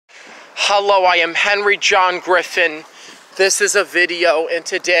Hello, I am Henry John Griffin. This is a video, and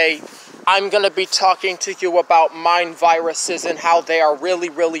today I'm going to be talking to you about mind viruses and how they are really,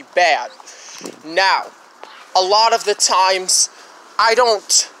 really bad. Now, a lot of the times, I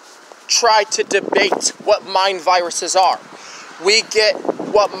don't try to debate what mind viruses are. We get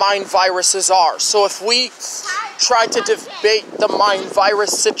what mind viruses are. So if we try to debate the mind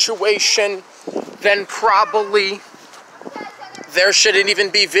virus situation, then probably there shouldn't even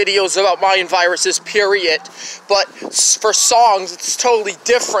be videos about mind viruses, period. But for songs, it's totally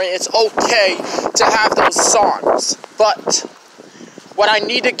different. It's okay to have those songs. But what I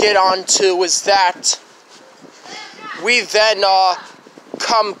need to get on to is that we then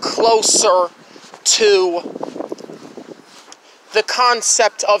come closer to the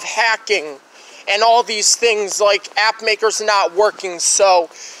concept of hacking and all these things like app makers not working. So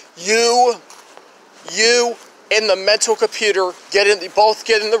you and the mental computer both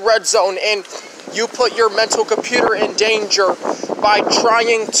get in the red zone, and you put your mental computer in danger by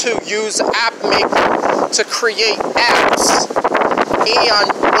trying to use app maker to create apps. And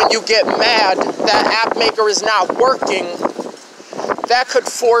when you get mad that app maker is not working, that could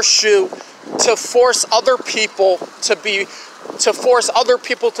force you to force other people to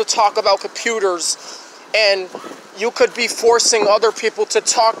talk about computers, and you could be forcing other people to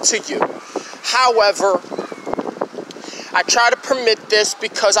talk to you. However, I try to permit this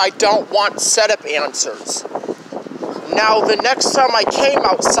because I don't want setup answers. Now, the next time I came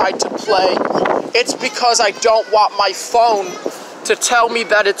outside to play, it's because I don't want my phone to tell me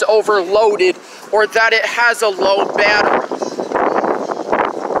that it's overloaded or that it has a low battery.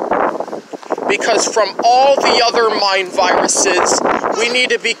 Because from all the other mind viruses, we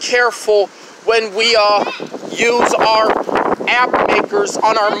need to be careful when we use our app makers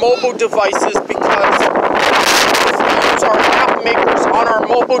on our mobile devices, because if we use our app makers on our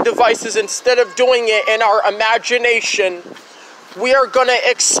mobile devices instead of doing it in our imagination, we are going to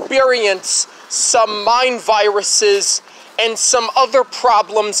experience some mind viruses and some other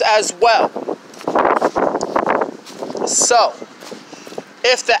problems as well. So,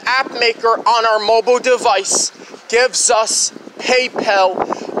 if the app maker on our mobile device gives us PayPal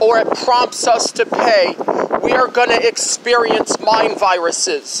or it prompts us to pay, we are going to experience mind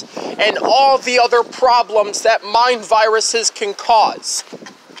viruses and all the other problems that mind viruses can cause.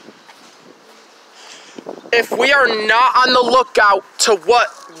 If we are not on the lookout to what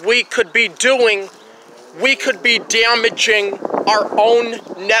we could be doing, we could be damaging our own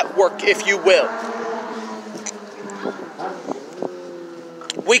network, if you will.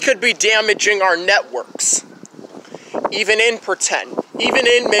 We could be damaging our networks, even in pretend, even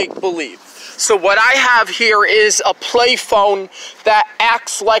in make-believe. So what I have here is a play phone that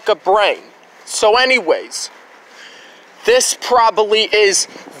acts like a brain. So anyways, this probably is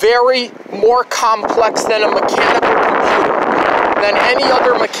very more complex than a mechanical computer, than any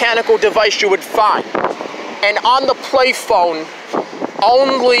other mechanical device you would find. And on the play phone,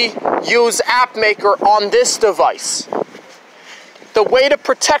 only use app maker on this device. The way to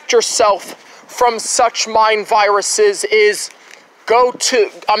protect yourself from such mind viruses is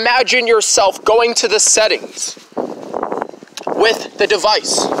imagine yourself going to the settings with the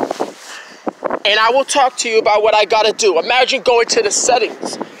device. And I will talk to you about what I gotta do. Imagine going to the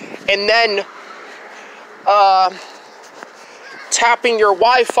settings and then tapping your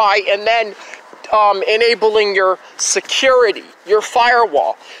Wi-Fi and then enabling your security, your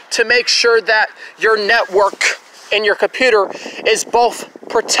firewall, to make sure that your network and your computer is both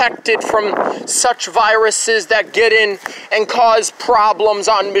protected from such viruses that get in and cause problems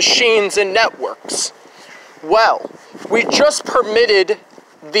on machines and networks. Well, we just permitted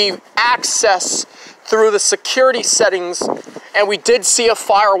the access through the security settings, and we did see a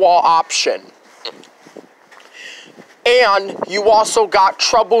firewall option. And you also got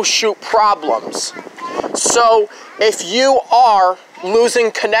troubleshoot problems. So if you are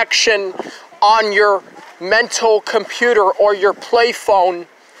losing connection on your mental computer or your play phone,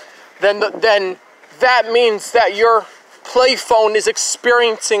 then that means that your play phone is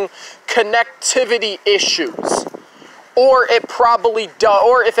experiencing connectivity issues, or it probably does,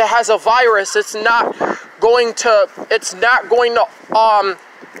 or if it has a virus, it's not going to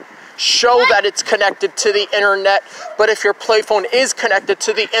show that it's connected to the internet. But if your play phone is connected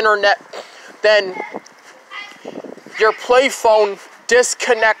to the internet, then your play phone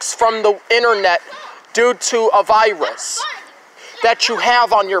disconnects from the internet due to a virus that you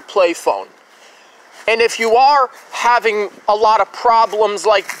have on your play phone. And if you are having a lot of problems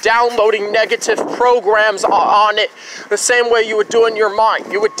like downloading negative programs on it, the same way you would do in your mind,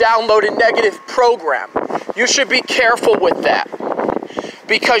 you would download a negative program. You should be careful with that.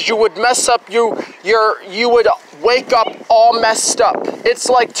 because you would mess up, you would wake up all messed up. It's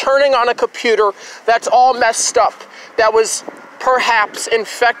like turning on a computer that's all messed up, that was perhaps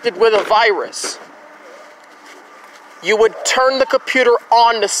infected with a virus. You would turn the computer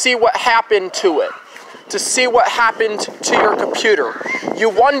on to see what happened to it, to see what happened to your computer. You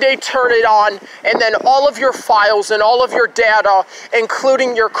one day turn it on, and then all of your files and all of your data,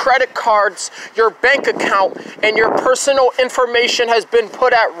 including your credit cards, your bank account, and your personal information has been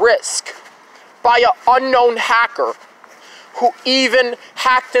put at risk by an unknown hacker who even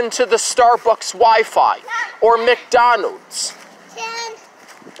hacked into the Starbucks Wi-Fi or McDonald's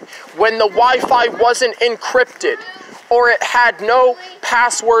when the Wi-Fi wasn't encrypted, or it had no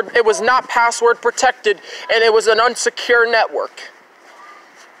password, it was not password protected, and it was an unsecure network.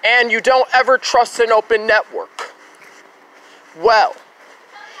 And you don't ever trust an open network. Well,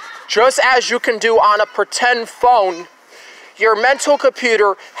 just as you can do on a pretend phone, your mental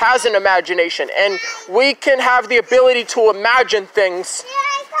computer has an imagination, and we can have the ability to imagine things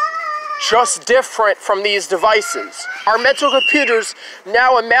just different from these devices. Our mental computers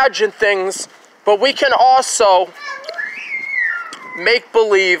now imagine things, but we can also make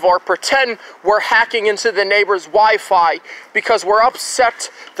believe or pretend we're hacking into the neighbor's Wi-Fi because we're upset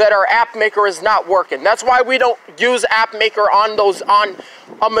that our app maker is not working. That's why we don't use app maker on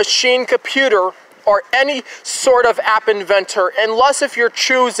a machine computer or any sort of app inventor, unless if you're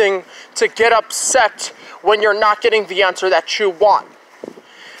choosing to get upset when you're not getting the answer that you want.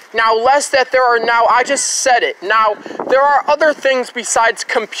 Now, I just said it. Now, there are other things besides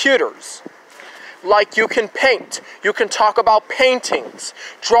computers. Like you can paint, you can talk about paintings,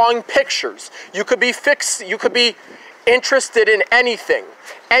 drawing pictures. You could be interested in anything.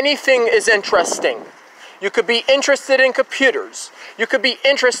 Anything is interesting. You could be interested in computers. You could be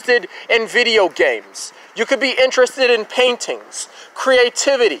interested in video games. You could be interested in paintings,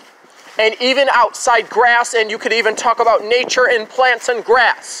 creativity, and even outside grass, and you could even talk about nature and plants and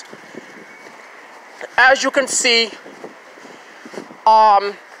grass. As you can see,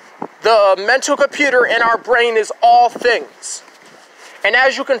 the mental computer in our brain is all things. And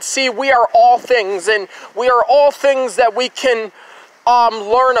as you can see, we are all things, and we are all things that we can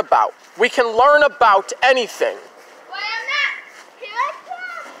learn about. We can learn about anything.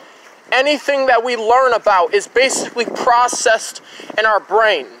 Anything that we learn about is basically processed in our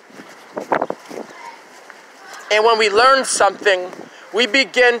brain. And when we learn something, we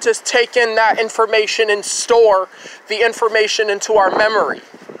begin to take in that information and store the information into our memory,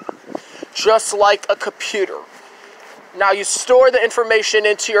 just like a computer. Now you store the information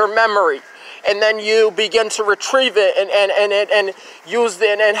into your memory, and then you begin to retrieve it and use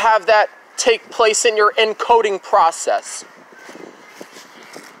it and have that take place in your encoding process.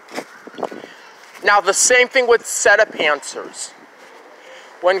 Now the same thing with setup answers.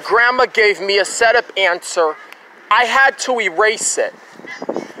 When Grandma gave me a setup answer, I had to erase it.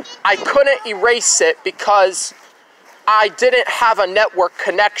 I couldn't erase it because I didn't have a network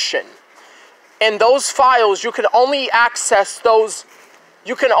connection. And those files, you can only access those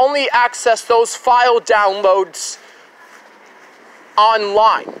file downloads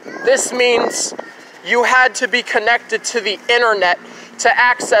online. This means you had to be connected to the internet to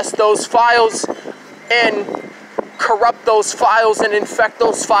access those files and corrupt those files and infect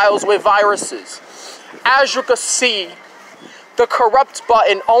those files with viruses. As you can see, the corrupt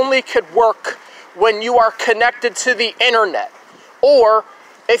button only could work when you are connected to the internet, or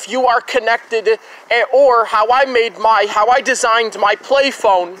if you are connected, or how I designed my Play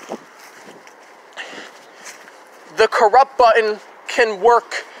Phone, the corrupt button can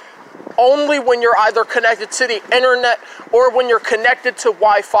work only when you're either connected to the internet or when you're connected to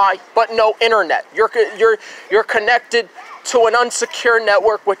Wi-Fi but no internet. You're connected to an unsecure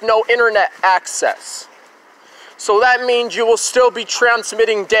network with no internet access. So that means you will still be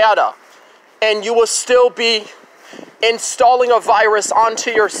transmitting data, and you will still be installing a virus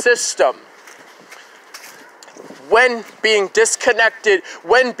onto your system when being disconnected,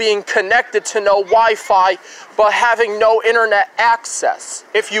 when being connected to no Wi-Fi, but having no internet access,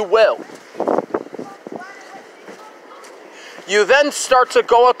 if you will. You then start to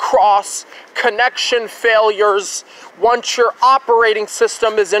go across connection failures once your operating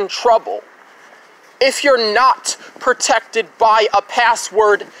system is in trouble. If you're not protected by a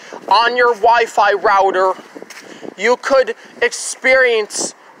password on your Wi-Fi router, you could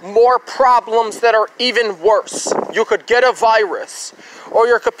experience more problems that are even worse. You could get a virus, or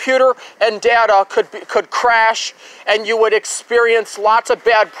your computer and data could crash, and you would experience lots of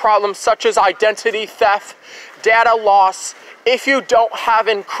bad problems such as identity theft, data loss, if you don't have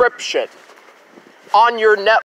encryption on your network.